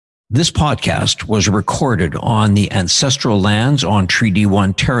This podcast was recorded on the ancestral lands on Treaty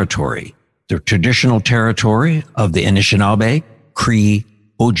 1 territory, the traditional territory of the Anishinaabe, Cree,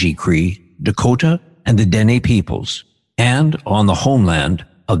 Oji-Cree, Dakota, and the Dene peoples, and on the homeland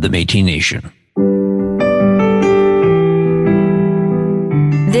of the Métis Nation.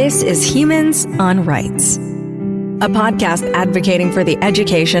 This is Humans on Rights, a podcast advocating for the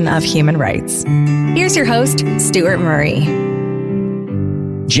education of human rights. Here's your host, Stuart Murray.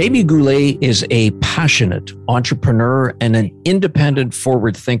 Jamie Goulet is a passionate entrepreneur and an independent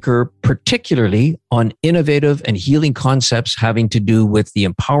forward thinker, particularly on innovative and healing concepts having to do with the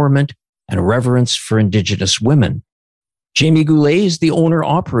empowerment and reverence for Indigenous women. Jamie Goulet is the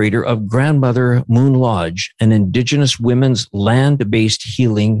owner-operator of Grandmother Moon Lodge, an Indigenous women's land-based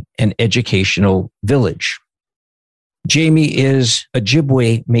healing and educational village. Jamie is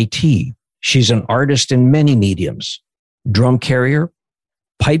Ojibwe Métis. She's an artist in many mediums, drum carrier,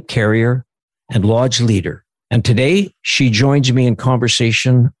 pipe carrier, and lodge leader. And today, she joins me in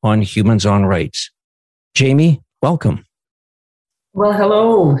conversation on Humans on Rights. Jamie, welcome. Well,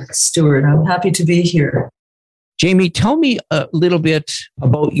 hello, Stuart. I'm happy to be here. Jamie, tell me a little bit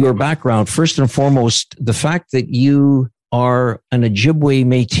about your background. First and foremost, the fact that you are an Ojibwe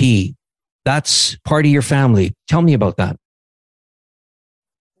Métis, that's part of your family. Tell me about that.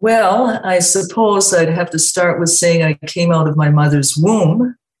 Well, I suppose I'd have to start with saying I came out of my mother's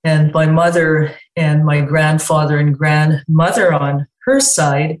womb, and my mother and my grandfather and grandmother on her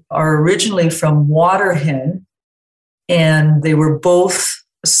side are originally from Waterhen, and they were both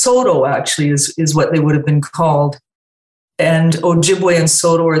Saulteaux, actually, is what they would have been called. And Ojibwe and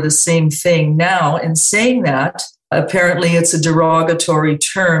Saulteaux are the same thing now. In saying that, apparently it's a derogatory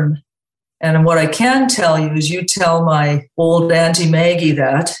term. And what I can tell you is you tell my old Auntie Maggie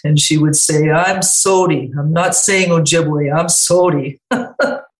that, and she would say, I'm Sodi. I'm not saying Ojibwe, I'm Sodi.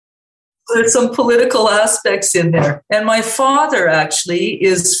 There's some political aspects in there. And my father actually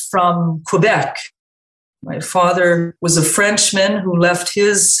is from Quebec. My father was a Frenchman who left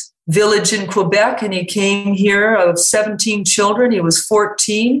his village in Quebec, and he came here of 17 children. He was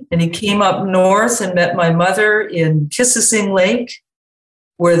 14, and he came up north and met my mother in Kississing Lake,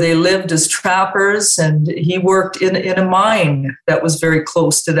 where they lived as trappers, and he worked in a mine that was very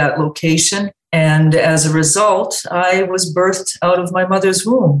close to that location. And as a result, I was birthed out of my mother's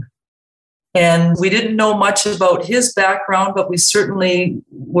womb. And we didn't know much about his background, but we certainly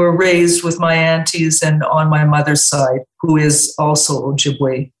were raised with my aunties and on my mother's side, who is also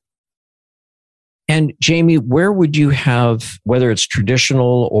Ojibwe. And Jamie, where would you have, whether it's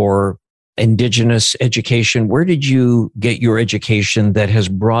traditional or Indigenous education, where did you get your education that has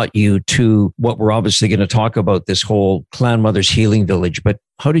brought you to what we're obviously going to talk about, this whole Clan Mothers Healing Village? But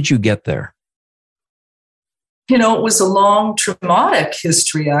how did you get there? You know, it was a long, traumatic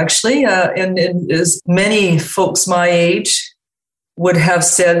history, actually. And as many folks my age would have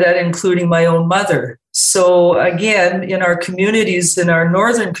said that, including my own mother. So again, in our communities, in our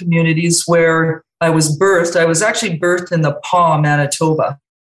northern communities where I was actually birthed in the Pas, Manitoba.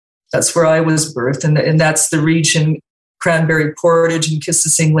 That's where I was birthed, and that's the region, Cranberry Portage and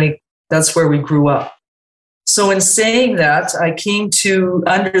Kississing Lake. That's where we grew up. So in saying that, I came to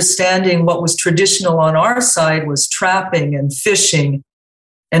understanding what was traditional on our side was trapping and fishing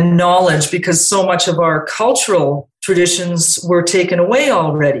and knowledge, because so much of our cultural traditions were taken away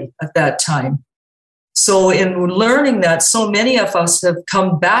already at that time. So in learning that, so many of us have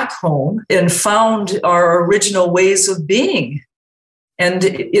come back home and found our original ways of being. And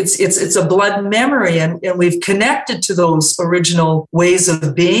it's a blood memory, and we've connected to those original ways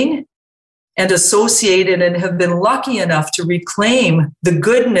of being and associated and have been lucky enough to reclaim the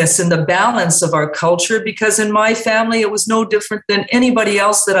goodness and the balance of our culture, because in my family, it was no different than anybody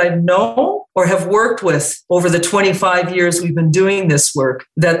else that I know or have worked with over the 25 years we've been doing this work,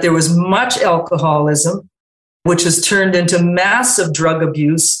 that there was much alcoholism, which has turned into massive drug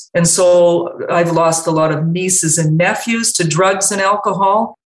abuse. And so I've lost a lot of nieces and nephews to drugs and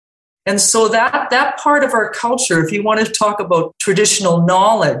alcohol. And so that part of our culture, if you want to talk about traditional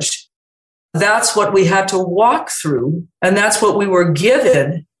knowledge, that's what we had to walk through. And that's what we were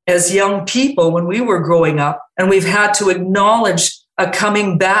given as young people when we were growing up. And we've had to acknowledge a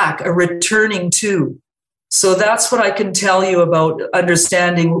coming back, a returning to. So that's what I can tell you about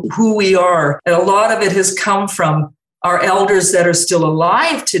understanding who we are. And a lot of it has come from our elders that are still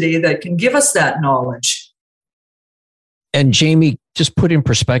alive today that can give us that knowledge. And Jamie, just put in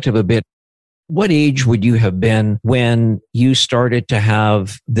perspective a bit, what age would you have been when you started to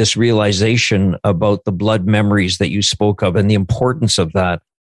have this realization about the blood memories that you spoke of and the importance of that?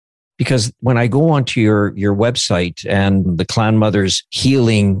 Because when I go onto your website and the Clan Mothers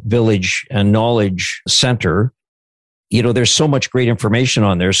Healing Village and Knowledge Center, there's so much great information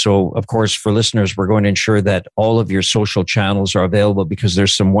on there. So, of course, for listeners, we're going to ensure that all of your social channels are available because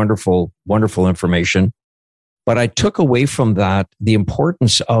there's some wonderful, wonderful information. But I took away from that the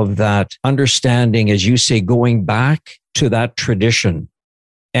importance of that understanding, as you say, going back to that tradition.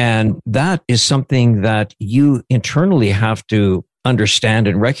 And that is something that you internally have to understand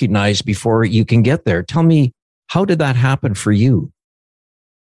and recognize before you can get there. Tell me, how did that happen for you?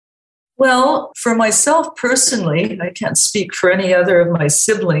 Well, for myself personally, I can't speak for any other of my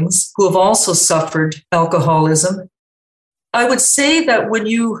siblings who have also suffered alcoholism. I would say that when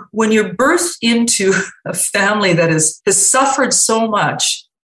you're birthed into a family that has suffered so much,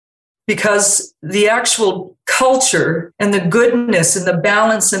 because the actual culture and the goodness and the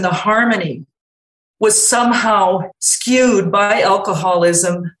balance and the harmony was somehow skewed by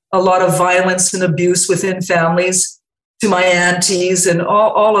alcoholism, a lot of violence and abuse within families, to my aunties and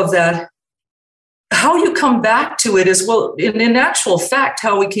all of that. How you come back to it is, well, in actual fact,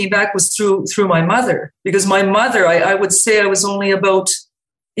 how we came back was through my mother. Because my mother, I would say I was only about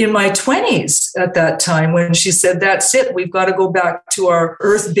in my 20s at that time when she said, that's it, we've got to go back to our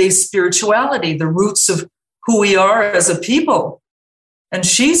earth-based spirituality, the roots of who we are as a people. And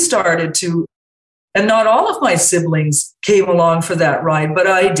she started to, and not all of my siblings came along for that ride, but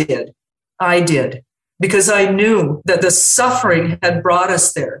I did. Because I knew that the suffering had brought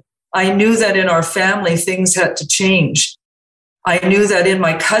us there. I knew that in our family, things had to change. I knew that in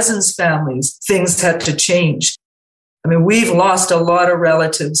my cousins' families, things had to change. I mean, we've lost a lot of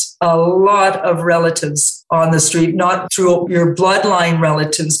relatives on the street, not through your bloodline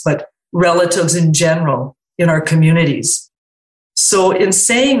relatives, but relatives in general in our communities. So in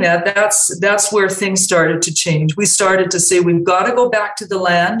saying that, that's where things started to change. We started to say, we've got to go back to the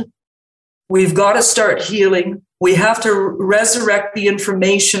land. We've got to start healing. We have to resurrect the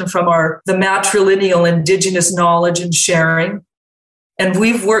information from the matrilineal indigenous knowledge and sharing. And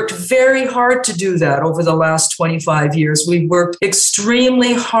we've worked very hard to do that over the last 25 years. We've worked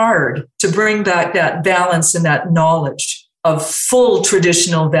extremely hard to bring back that balance and that knowledge of full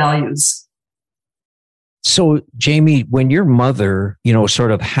traditional values. So, Jamie, when your mother,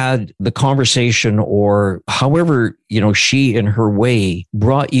 sort of had the conversation, or however, she in her way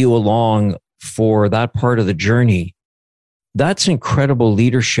brought you along for that part of the journey, that's incredible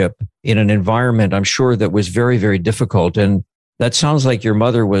leadership in an environment, I'm sure, that was very, very difficult. And that sounds like your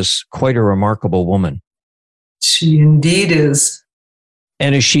mother was quite a remarkable woman. She indeed is.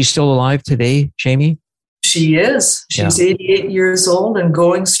 And is she still alive today, Jamie? She is. She's 88 years old and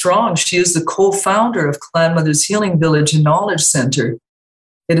going strong. She is the co-founder of Clan Mothers Healing Village and Knowledge Center.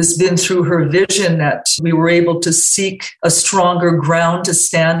 It has been through her vision that we were able to seek a stronger ground to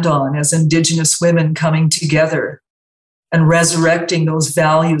stand on as Indigenous women coming together and resurrecting those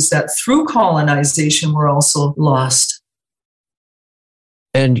values that through colonization were also lost.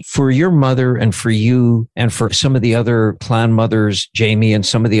 And for your mother and for you and for some of the other clan mothers, Jamie, and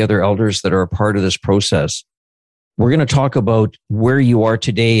some of the other elders that are a part of this process, we're going to talk about where you are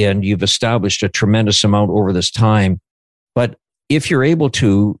today, and you've established a tremendous amount over this time. But if you're able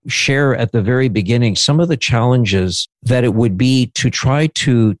to share at the very beginning some of the challenges that it would be to try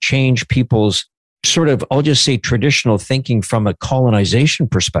to change people's sort of, I'll just say, traditional thinking from a colonization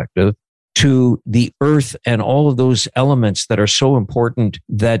perspective to the earth and all of those elements that are so important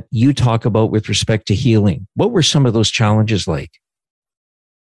that you talk about with respect to healing. What were some of those challenges like?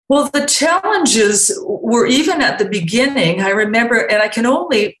 Well, the challenges were even at the beginning. I remember, and I can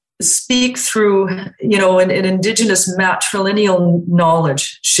only speak through, an Indigenous matrilineal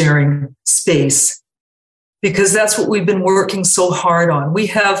knowledge sharing space, because that's what we've been working so hard on. We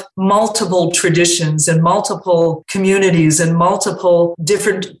have multiple traditions and multiple communities and multiple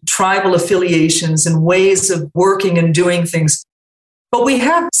different tribal affiliations and ways of working and doing things. But we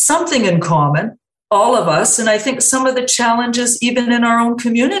have something in common, all of us. And I think some of the challenges, even in our own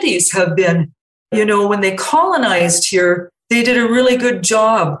communities, have been, when they colonized here, they did a really good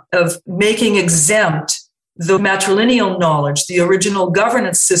job of making exempt the matrilineal knowledge, the original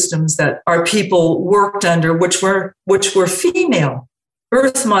governance systems that our people worked under, which were female,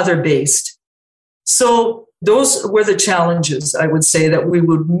 earth mother based. So those were the challenges, I would say, that we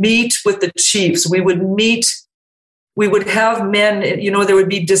would meet with the chiefs. We would have men, there would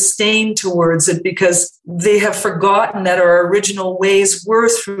be disdain towards it because they have forgotten that our original ways were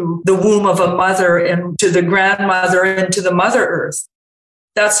through the womb of a mother and to the grandmother and to the Mother Earth.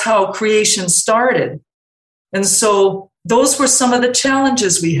 That's how creation started. And so those were some of the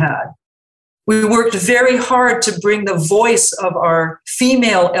challenges we had. We worked very hard to bring the voice of our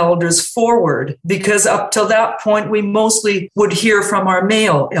female elders forward, because up till that point, we mostly would hear from our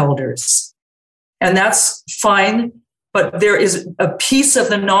male elders. And that's fine, but there is a piece of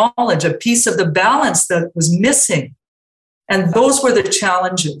the knowledge, a piece of the balance that was missing. And those were the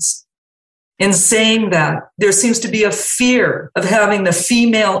challenges. In saying that, there seems to be a fear of having the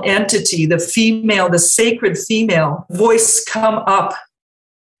female entity, the sacred female voice come up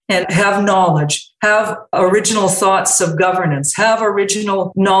and have knowledge, have original thoughts of governance, have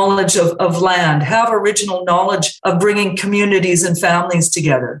original knowledge of land, have original knowledge of bringing communities and families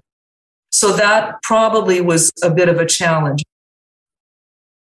together. So that probably was a bit of a challenge.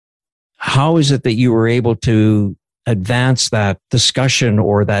 How is it that you were able to advance that discussion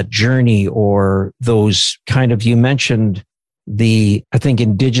or that journey or those kind of, you mentioned I think,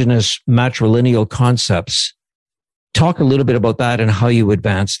 indigenous matrilineal concepts. Talk a little bit about that and how you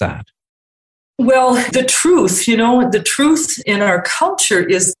advance that. Well, the truth in our culture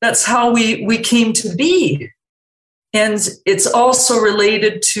is that's how we came to be. And it's also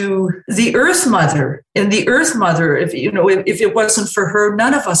related to the Earth Mother. And the Earth Mother, if it wasn't for her,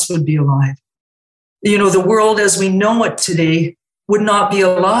 none of us would be alive. The world as we know it today would not be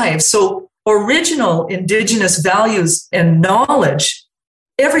alive. So original indigenous values and knowledge,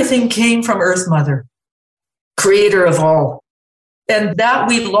 everything came from Earth Mother, creator of all. And that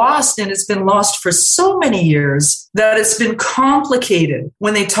we lost, and it's been lost for so many years that it's been complicated.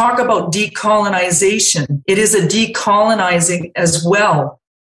 When they talk about decolonization, it is a decolonizing as well.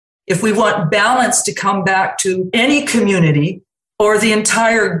 If we want balance to come back to any community or the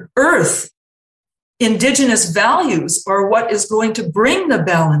entire earth, indigenous values are what is going to bring the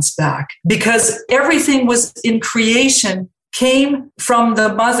balance back, because everything was in creation came from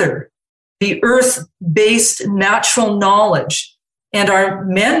the mother, the earth-based natural knowledge. And our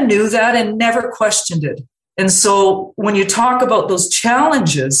men knew that and never questioned it. And so when you talk about those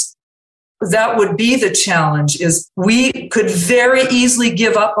challenges, that would be the challenge, is we could very easily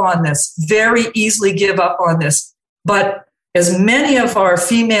give up on this. But as many of our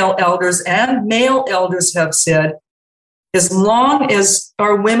female elders and male elders have said, as long as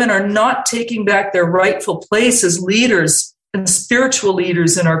our women are not taking back their rightful place as leaders and spiritual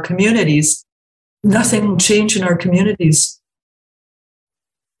leaders in our communities, nothing will change in our communities.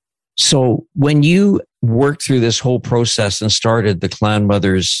 So when you worked through this whole process and started the Clan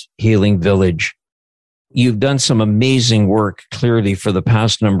Mothers Healing Village, you've done some amazing work clearly for the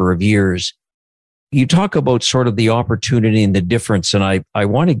past number of years. You talk about sort of the opportunity and the difference, and I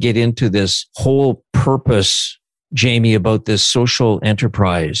want to get into this whole purpose, Jamie, about this social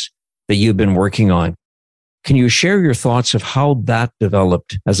enterprise that you've been working on. Can you share your thoughts of how that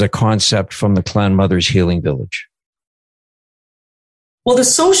developed as a concept from the Clan Mothers Healing Village? Well, the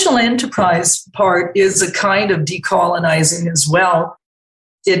social enterprise part is a kind of decolonizing as well.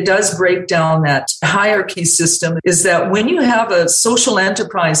 It does break down that hierarchy system, is that when you have a social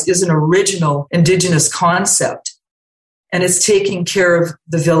enterprise is an original indigenous concept, and it's taking care of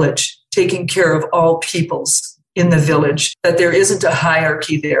the village, taking care of all peoples in the village, that there isn't a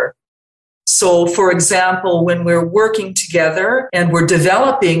hierarchy there. So, for example, when we're working together and we're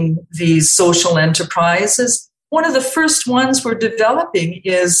developing these social enterprises, one of the first ones we're developing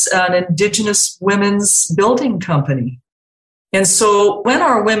is an Indigenous women's building company. And so when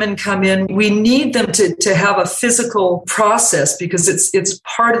our women come in, we need them to have a physical process, because it's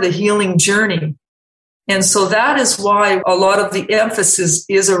part of the healing journey. And so that is why a lot of the emphasis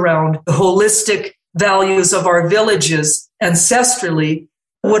is around the holistic values of our villages ancestrally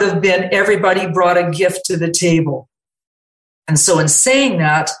would have been everybody brought a gift to the table. And so in saying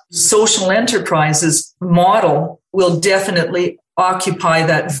that, social enterprises model will definitely occupy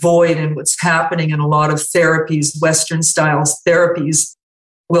that void, and what's happening in a lot of therapies, Western styles therapies,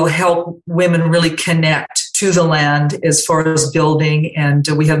 will help women really connect to the land as far as building. And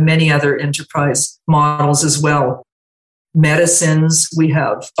we have many other enterprise models as well. Medicines, we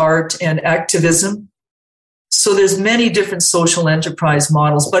have art and activism. So there's many different social enterprise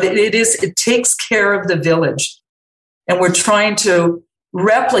models, but it takes care of the village. And we're trying to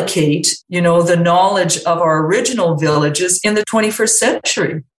replicate, the knowledge of our original villages in the 21st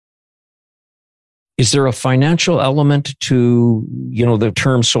century. Is there a financial element to, the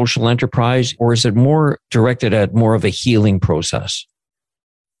term social enterprise, or is it more directed at more of a healing process?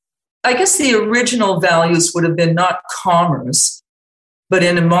 I guess the original values would have been not commerce, but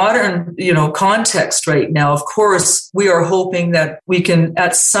in a modern, context right now, of course, we are hoping that we can,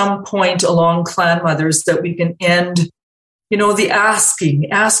 at some point along Clan Mothers, that we can end the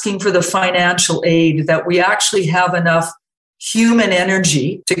asking for the financial aid, that we actually have enough human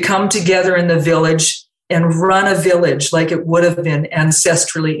energy to come together in the village and run a village like it would have been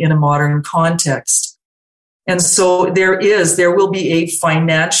ancestrally in a modern context. And so there will be a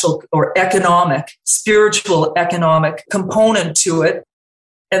financial or economic, spiritual economic component to it.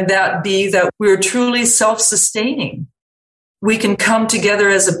 And that be that we're truly self-sustaining. We can come together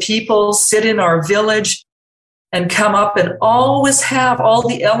as a people, sit in our village, and come up and always have all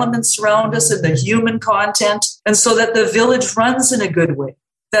the elements around us and the human content. And so that the village runs in a good way,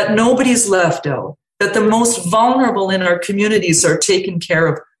 that nobody's left out, that the most vulnerable in our communities are taken care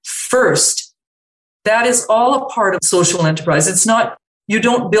of first. That is all a part of social enterprise. It's not, you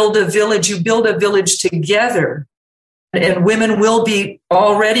don't build a village, you build a village together. And women will be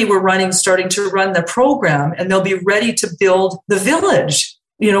already, starting to run the program, and they'll be ready to build the village,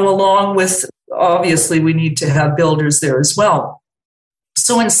 along with, obviously, we need to have builders there as well.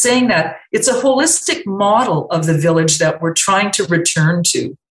 So in saying that, it's a holistic model of the village that we're trying to return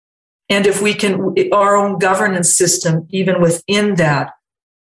to. And if we can, our own governance system, even within that,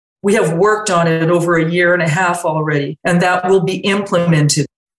 we have worked on it over a year and a half already, and that will be implemented.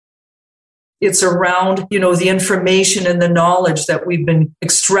 It's around, the information and the knowledge that we've been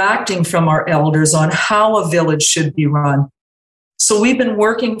extracting from our elders on how a village should be run. So we've been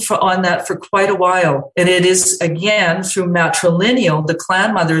working on that for quite a while. And it is, again, through matrilineal, the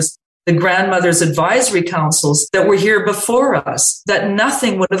clan mothers, the grandmothers' advisory councils that were here before us, that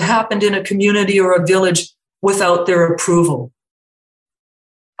nothing would have happened in a community or a village without their approval.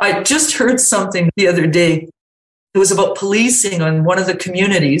 I just heard something the other day. It was about policing on one of the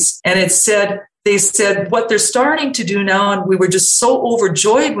communities. And they said what they're starting to do now, and we were just so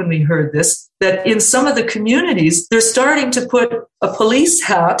overjoyed when we heard this, that in some of the communities, they're starting to put a police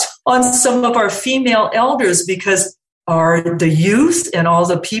hat on some of our female elders because the youth and all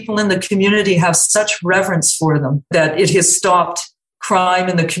the people in the community have such reverence for them that it has stopped crime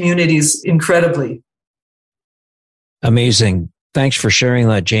in the communities incredibly. Amazing. Thanks for sharing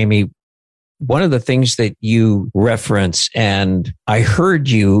that, Jamie. One of the things that you reference, and I heard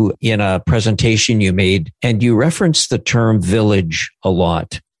you in a presentation you made, and you referenced the term village a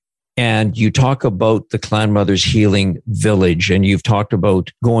lot. And you talk about the Clan Mothers Healing Village, and you've talked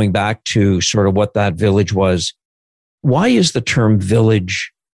about going back to sort of what that village was. Why is the term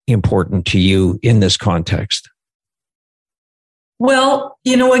village important to you in this context? Well,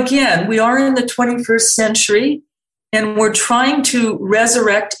 again, we are in the 21st century. And we're trying to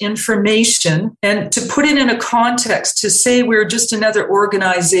resurrect information and to put it in a context to say we're just another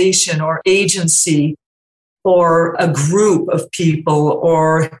organization or agency or a group of people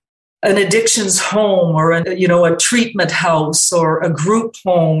or an addictions home or a treatment house or a group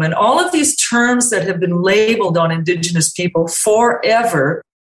home. And all of these terms that have been labeled on Indigenous people forever,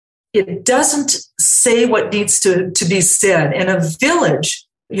 it doesn't say what needs to be said. And a village,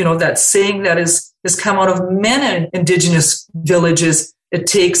 that saying that has come out of many Indigenous villages. It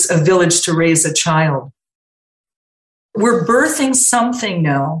takes a village to raise a child. We're birthing something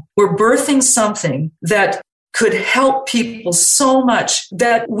now. We're birthing something that could help people so much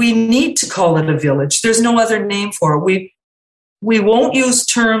that we need to call it a village. There's no other name for it. We won't use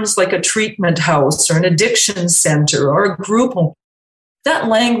terms like a treatment house or an addiction center or a group home. That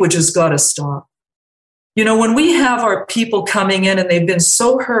language has got to stop. When we have our people coming in and they've been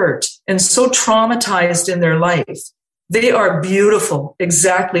so hurt and so traumatized in their life, they are beautiful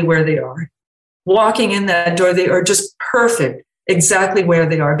exactly where they are. Walking in that door, they are just perfect exactly where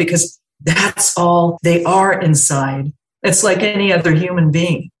they are because that's all they are inside. It's like any other human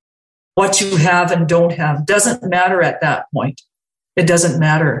being. What you have and don't have doesn't matter at that point. It doesn't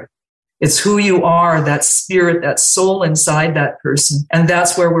matter. It's who you are, that spirit, that soul inside that person. And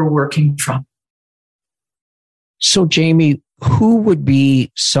that's where we're working from. So, Jamie, who would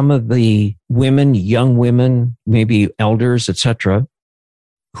be some of the women, young women, maybe elders, etc.,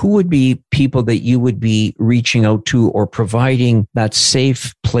 who would be people that you would be reaching out to or providing that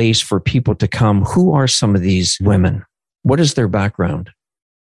safe place for people to come? Who are some of these women? What is their background?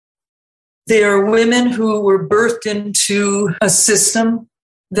 They are women who were birthed into a system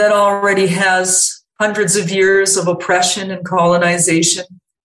that already has hundreds of years of oppression and colonization.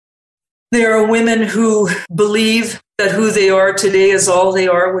 There are women who believe that who they are today is all they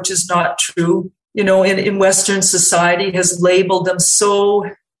are, which is not true. In Western society has labeled them so,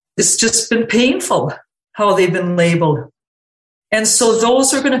 it's just been painful how they've been labeled. And so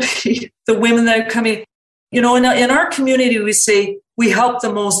those are going to be the women that are coming. In our community, we say we help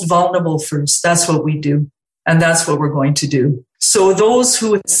the most vulnerable first. That's what we do. And that's what we're going to do. So those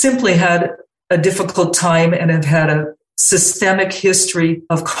who simply had a difficult time and have had a systemic history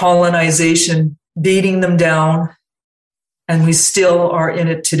of colonization, beating them down And we still are in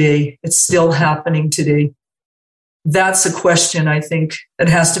it today. It's still happening today. That's a question, I think, that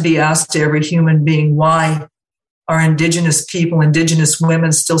has to be asked to every human being. Why are Indigenous people, Indigenous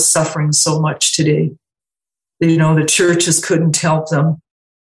women still suffering so much today? The churches couldn't help them.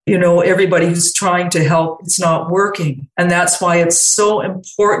 Everybody who's trying to help, it's not working. And that's why it's so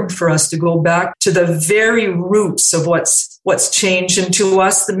important for us to go back to the very roots of what's changed. And to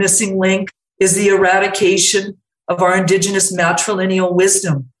us, the missing link is the eradication of our Indigenous matrilineal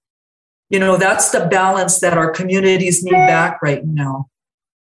wisdom. That's the balance that our communities need back right now.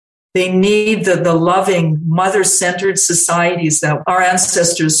 They need the loving, mother-centered societies that our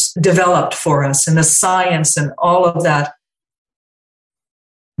ancestors developed for us, and the science and all of that.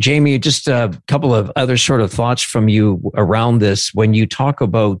 Jamie, just a couple of other sort of thoughts from you around this. When you talk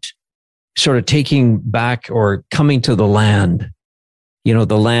about sort of taking back or coming to the land,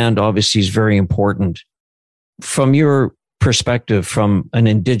 the land obviously is very important. From your perspective, from an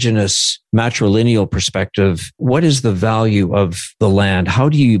Indigenous matrilineal perspective, what is the value of the land? How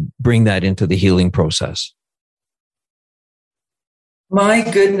do you bring that into the healing process? My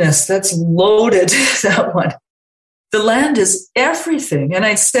goodness, that's loaded, that one. The land is everything. And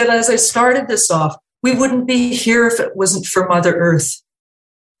I said, as I started this off, we wouldn't be here if it wasn't for Mother Earth.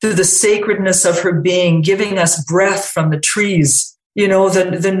 Through the sacredness of her being, giving us breath from the trees,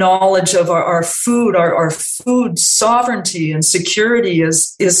 the knowledge of our food, our food sovereignty and security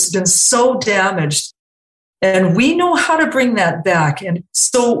has been so damaged. And we know how to bring that back. And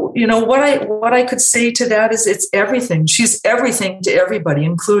so, what I could say to that is it's everything. She's everything to everybody,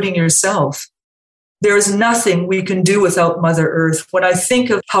 including yourself. There's nothing we can do without Mother Earth. When I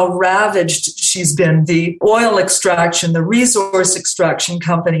think of how ravaged she's been, the oil extraction, the resource extraction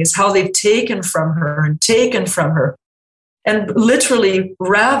companies, how they've taken from her and literally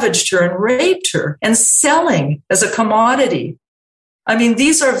ravaged her and raped her and selling as a commodity. I mean,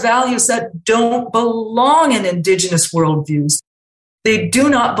 these are values that don't belong in Indigenous worldviews. They do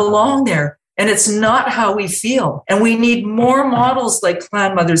not belong there. And it's not how we feel. And we need more models like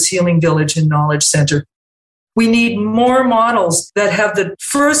Clan Mothers Healing Village and Knowledge Center. We need more models that have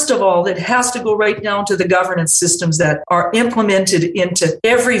first of all, that has to go right down to the governance systems that are implemented into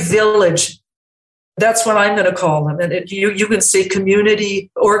every village. That's what I'm going to call them. And you can say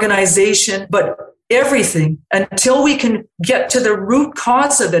community, organization, but everything, until we can get to the root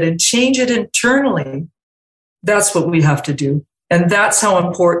cause of it and change it internally, that's what we have to do. And that's how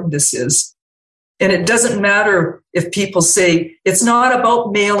important this is. And it doesn't matter if people say it's not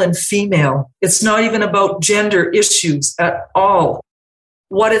about male and female. It's not even about gender issues at all.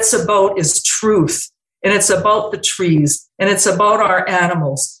 What it's about is truth. And it's about the trees. And it's about our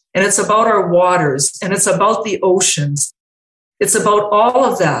animals. And it's about our waters. And it's about the oceans. It's about all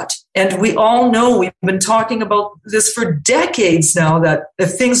of that. And we all know, we've been talking about this for decades now, that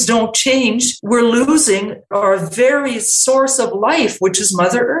if things don't change, we're losing our very source of life, which is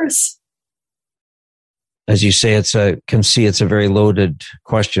Mother Earth. As you say, it's a very loaded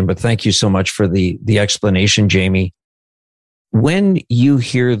question, but thank you so much for the explanation, Jamie. When you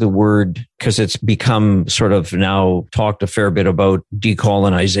hear the word, because it's become sort of now talked a fair bit about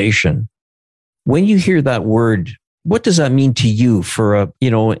decolonization, when you hear that word, what does that mean to you for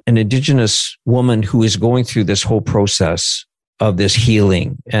an Indigenous woman who is going through this whole process of this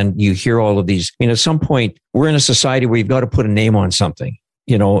healing? And you hear all of these, at some point, we're in a society where you've got to put a name on something.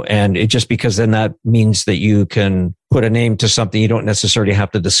 And it just because then that means that you can put a name to something. You don't necessarily have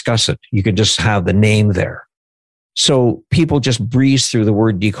to discuss it. You can just have the name there. So people just breeze through the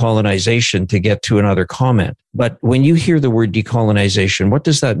word decolonization to get to another comment. But when you hear the word decolonization, what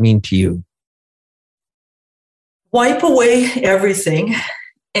does that mean to you? Wipe away everything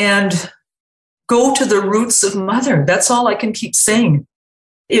and go to the roots of Mother. That's all I can keep saying.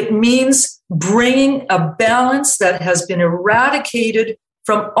 It means bringing a balance that has been eradicated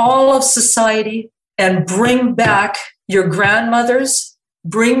from all of society and bring back your grandmothers,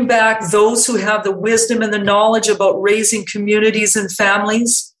 bring back those who have the wisdom and the knowledge about raising communities and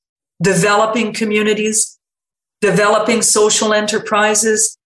families, developing communities, developing social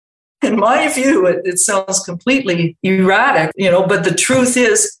enterprises. In my view, it sounds completely erratic, but the truth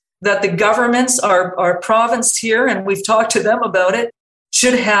is that the governments, our province here, and we've talked to them about it,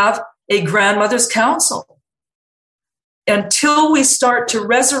 should have a grandmother's council. Until we start to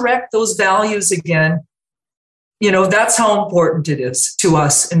resurrect those values again, that's how important it is to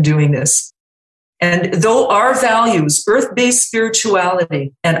us in doing this. And though our values, earth-based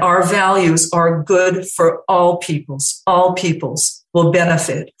spirituality, and our values are good for all peoples will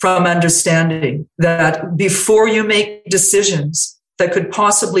benefit from understanding that before you make decisions, that could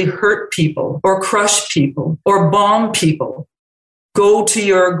possibly hurt people or crush people or bomb people, go to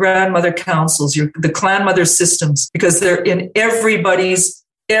your grandmother councils, the clan mother systems, because they're in everybody's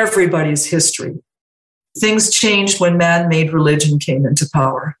history. Things changed when man-made religion came into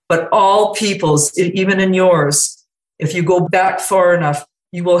power. But all peoples, even in yours, if you go back far enough,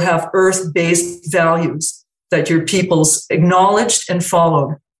 you will have earth-based values that your peoples acknowledged and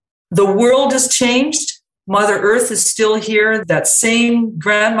followed. The world has changed. Mother Earth is still here. That same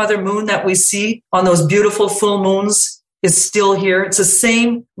grandmother moon that we see on those beautiful full moons is still here. It's the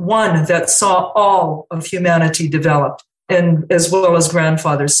same one that saw all of humanity develop, and as well as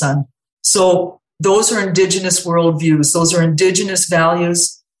grandfather son. So those are indigenous worldviews. Those are indigenous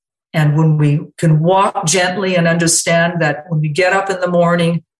values. And when we can walk gently and understand that when we get up in the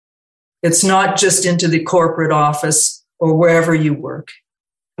morning, it's not just into the corporate office or wherever you work.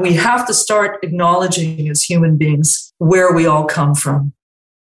 We have to start acknowledging as human beings where we all come from.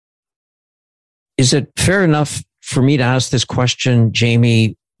 Is it fair enough for me to ask this question,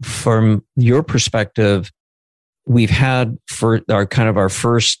 Jamie, from your perspective? We've had for our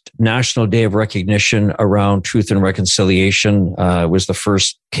first National Day of Recognition around Truth and Reconciliation. Was the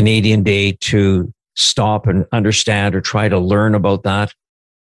first Canadian day to stop and understand or try to learn about that.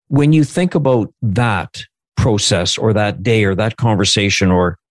 When you think about that process or that day or that conversation,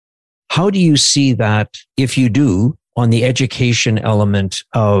 or how do you see that, if you do, on the education element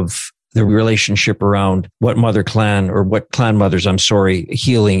of the relationship around what Clan Mothers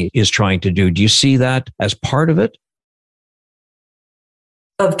Healing is trying to do? Do you see that as part of it?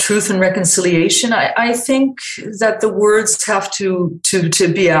 Of truth and reconciliation, I think that the words have to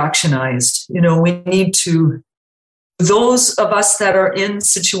be actionized. We need to, those of us that are in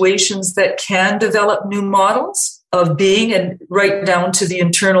situations that can develop new models of being, and right down to the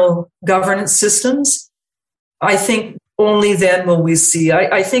internal governance systems, I think only then will we see.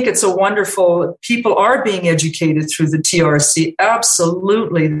 I think it's a wonderful, people are being educated through the TRC.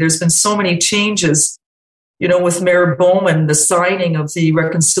 Absolutely. There's been so many changes, with Mayor Bowman, the signing of the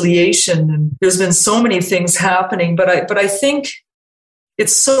reconciliation, and there's been so many things happening. But I think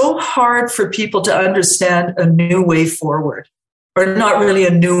it's so hard for people to understand a new way forward, or not really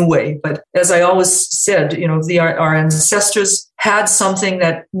a new way. But as I always said, our ancestors had something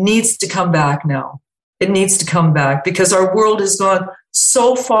that needs to come back now. It needs to come back because our world has gone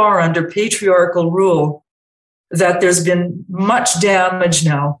so far under patriarchal rule that there's been much damage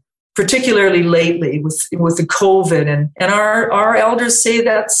now, particularly lately with the COVID. And our elders say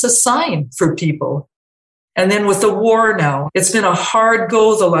that's a sign for people. And then with the war now, it's been a hard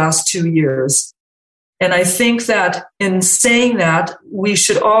go the last 2 years. And I think that in saying that, we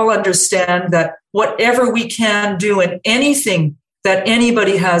should all understand that whatever we can do and anything that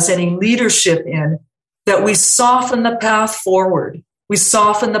anybody has any leadership in, that we soften the path forward. We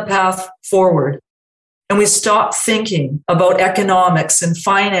soften the path forward. And we stop thinking about economics and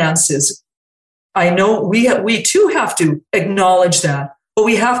finances. I know we too have to acknowledge that, but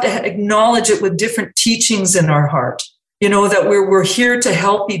we have to acknowledge it with different teachings in our heart. That we're here to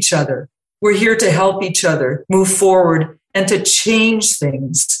help each other. We're here to help each other move forward and to change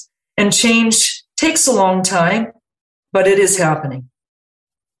things. And change takes a long time, but it is happening.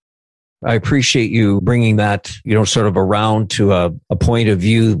 I appreciate you bringing that, sort of around to a point of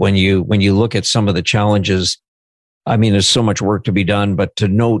view when you look at some of the challenges. I mean, there's so much work to be done, but to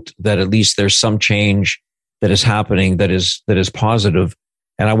note that at least there's some change that is happening that is positive.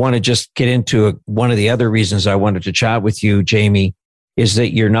 And I want to just get into one of the other reasons I wanted to chat with you, Jamie, is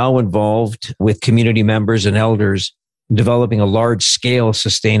that you're now involved with community members and elders in developing a large-scale,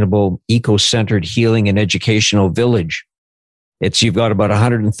 sustainable, eco-centered healing and educational village. You've got about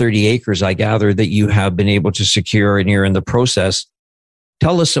 130 acres, I gather, that you have been able to secure, and you're in the process.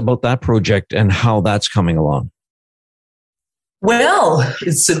 Tell us about that project and how that's coming along. Well,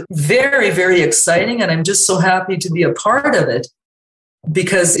 it's very, very exciting, and I'm just so happy to be a part of it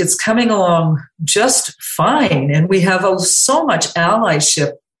because it's coming along just fine. And we have so much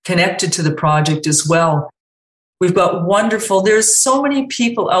allyship connected to the project as well. We've got there's so many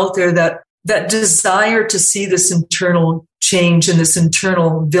people out there that desire to see this internal change and this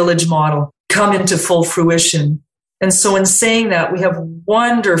internal village model come into full fruition. And so in saying that, we have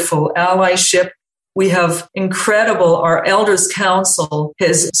wonderful allyship. We have incredible, our Elders Council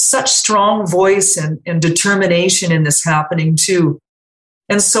has such strong voice and determination in this happening too.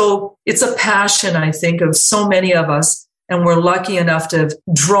 And so it's a passion, I think, of so many of us. And we're lucky enough to have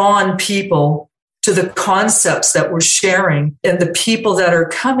drawn people to the concepts that we're sharing, and the people that are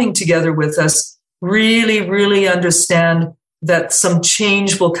coming together with us really, really understand that some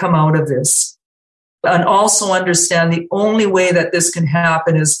change will come out of this. And also understand the only way that this can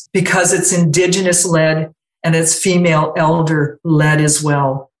happen is because it's Indigenous-led and it's female elder-led as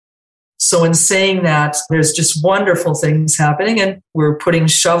well. So in saying that, there's just wonderful things happening, and we're putting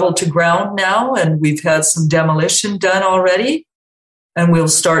shovel to ground now, and we've had some demolition done already, and we'll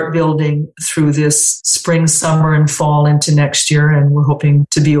start building through this spring, summer, and fall into next year, and we're hoping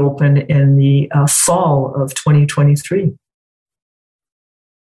to be open in the fall of 2023.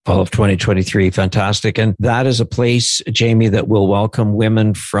 Fall of 2023. Fantastic. And that is a place, Jamie, that will welcome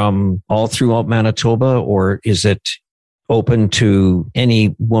women from all throughout Manitoba, or is it open to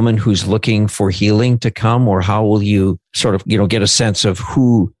any woman who's looking for healing to come, or how will you sort of, get a sense of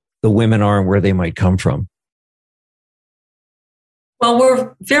who the women are and where they might come from? Well,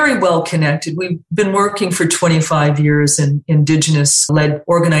 we're very well connected. We've been working for 25 years in Indigenous-led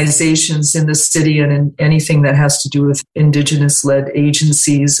organizations in the city and in anything that has to do with Indigenous-led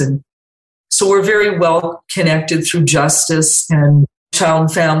agencies. And so we're very well connected through Justice and Child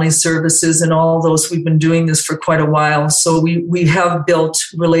and Family Services and all those. We've been doing this for quite a while. So we have built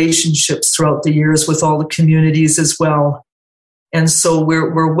relationships throughout the years with all the communities as well. And so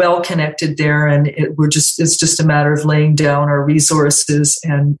we're well connected there, and it's just a matter of laying down our resources.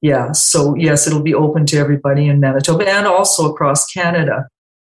 And so yes, it'll be open to everybody in Manitoba and also across Canada.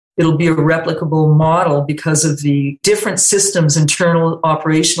 It'll be a replicable model because of the different systems, internal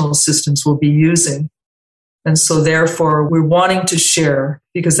operational systems we'll be using. And so therefore, we're wanting to share,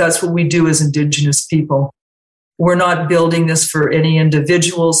 because that's what we do as Indigenous people. We're not building this for any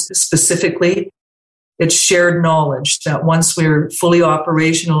individuals specifically. It's shared knowledge that once we're fully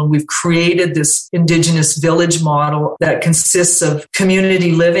operational and we've created this Indigenous village model that consists of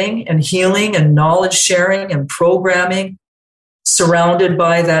community living and healing and knowledge sharing and programming, surrounded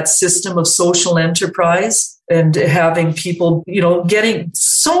by that system of social enterprise, and having people, getting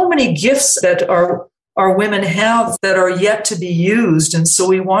so many gifts that our women have that are yet to be used. And so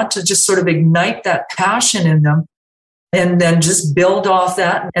we want to just sort of ignite that passion in them, and then just build off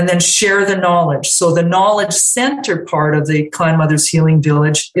that and then share the knowledge. So the knowledge center part of the Clan Mothers Healing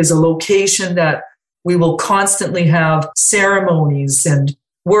Village is a location that we will constantly have ceremonies and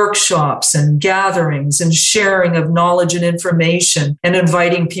workshops and gatherings and sharing of knowledge and information, and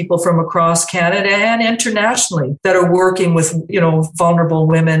inviting people from across Canada and internationally that are working with, vulnerable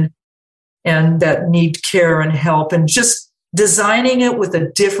women and that need care and help, and just designing it with a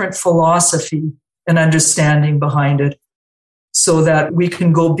different philosophy and understanding behind it, so that we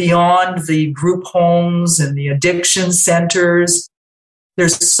can go beyond the group homes and the addiction centers.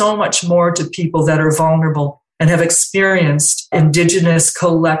 There's so much more to people that are vulnerable and have experienced Indigenous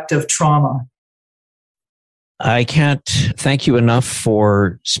collective trauma. I can't thank you enough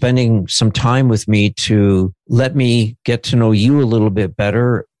for spending some time with me to let me get to know you a little bit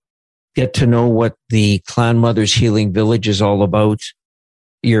better, get to know what the Clan Mothers Healing Village is all about.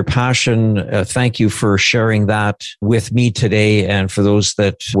 Your passion, thank you for sharing that with me today and for those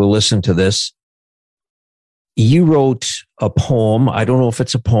that will listen to this. You wrote a poem. I don't know if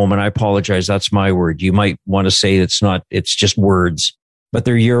it's a poem, and I apologize. That's my word. You might want to say it's not, it's just words, but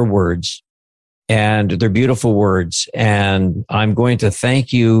they're your words and they're beautiful words. And I'm going to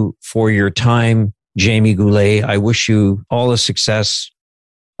thank you for your time, Jamie Goulet. I wish you all the success.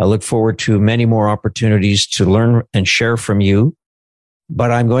 I look forward to many more opportunities to learn and share from you. But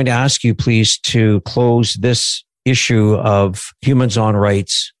I'm going to ask you, please, to close this issue of Humans on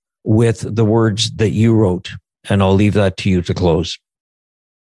Rights with the words that you wrote. And I'll leave that to you to close.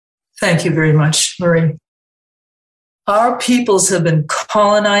 Thank you very much, Murray. Our peoples have been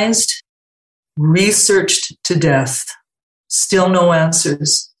colonized, researched to death. Still no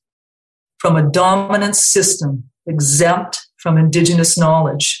answers. From a dominant system exempt from Indigenous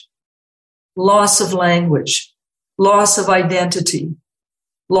knowledge. Loss of language, loss of identity,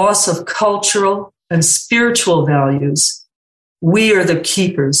 loss of cultural and spiritual values. We are the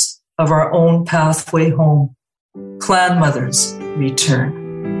keepers of our own pathway home. Clan Mothers return.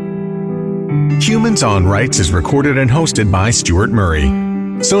 Humans on Rights is recorded and hosted by Stuart Murray.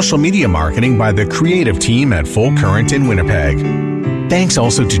 Social media marketing by the creative team at Full Current in Winnipeg. Thanks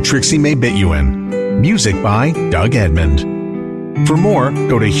also to Trixie May Bituin. Music by Doug Edmond. For more,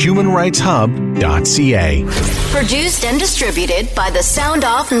 go to humanrightshub.ca. Produced and distributed by the Sound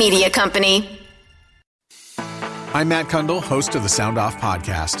Off Media Company. I'm Matt Kundle, host of the Sound Off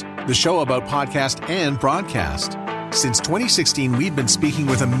Podcast, the show about podcast and broadcast. Since 2016, we've been speaking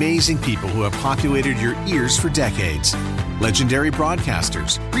with amazing people who have populated your ears for decades. Legendary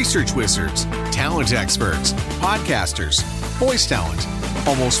broadcasters, research wizards, talent experts, podcasters, voice talent.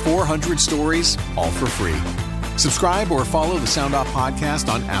 Almost 400 stories, all for free. Subscribe or follow the Sound Off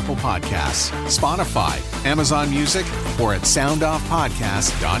Podcast on Apple Podcasts, Spotify, Amazon Music, or at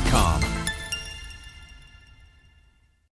soundoffpodcast.com.